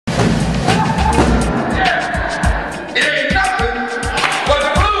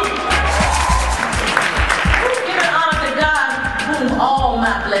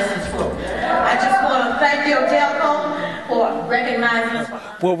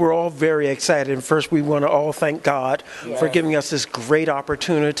Well, we're all very excited. And first, we want to all thank God for giving us this great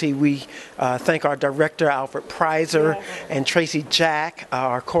opportunity. We thank our director, Alfred Preiser, and Tracy Jack,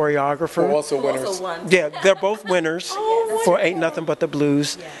 our choreographer. Who also winners. Yeah, they're both winners for Ain't Nothing But the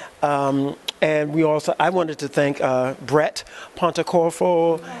Blues. And we also, I wanted to thank Brett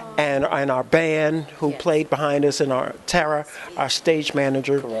Pontecorvo and our band who played behind us, and our Tara, our stage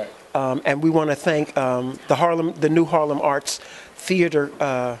manager. Correct. And we want to thank the New Harlem Arts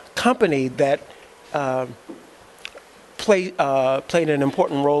Theater company that played an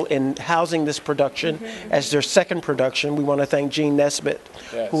important role in housing this production as their second production. We want to thank Gene Nesbitt,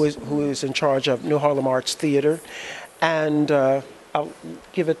 who is in charge of New Harlem Arts Theater, and I'll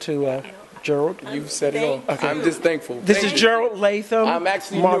give it to Gerald. You've said it all. Okay. I'm just thankful. This is Gerald Latham. I'm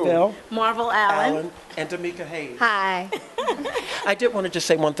actually Marvell Allen, and Tamika Hayes. Hi. I did want to just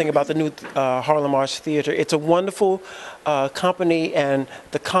say one thing about the New Harlem Arts Theater. It's a wonderful company, and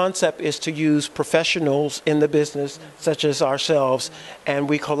the concept is to use professionals in the business, such as ourselves, and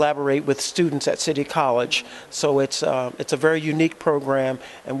we collaborate with students at City College. So it's a very unique program,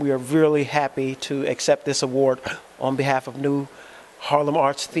 and we are really happy to accept this award on behalf of New Harlem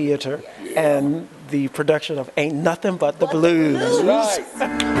Arts Theater and the production of Ain't Nothing But the Blues. That's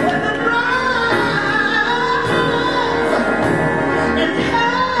right.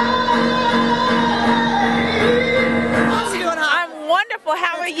 Wonderful.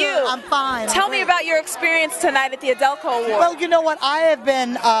 How are you? I'm fine. Tell me about your experience tonight at the AUDELCO Award. Well, you know what? I have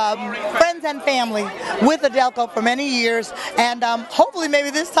been friends and family with AUDELCO for many years, and hopefully maybe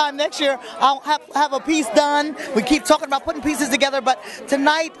this time next year I'll have a piece done. We keep talking about putting pieces together, but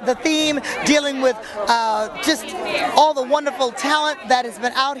tonight the theme dealing with just all the wonderful talent that has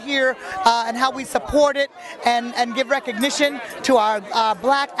been out here and how we support it and give recognition to our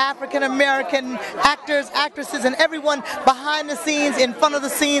Black African American actors, actresses, and everyone behind the scenes, in front of the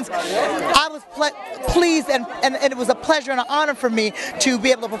scenes. I was pleased and it was a pleasure and an honor for me to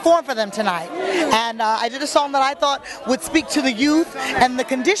be able to perform for them tonight. And I did a song that I thought would speak to the youth and the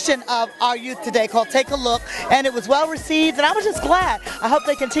condition of our youth today, called Take a Look, and it was well received, and I was just glad. I hope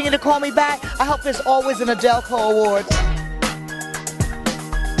they continue to call me back. I hope there's always an AUDELCO Award.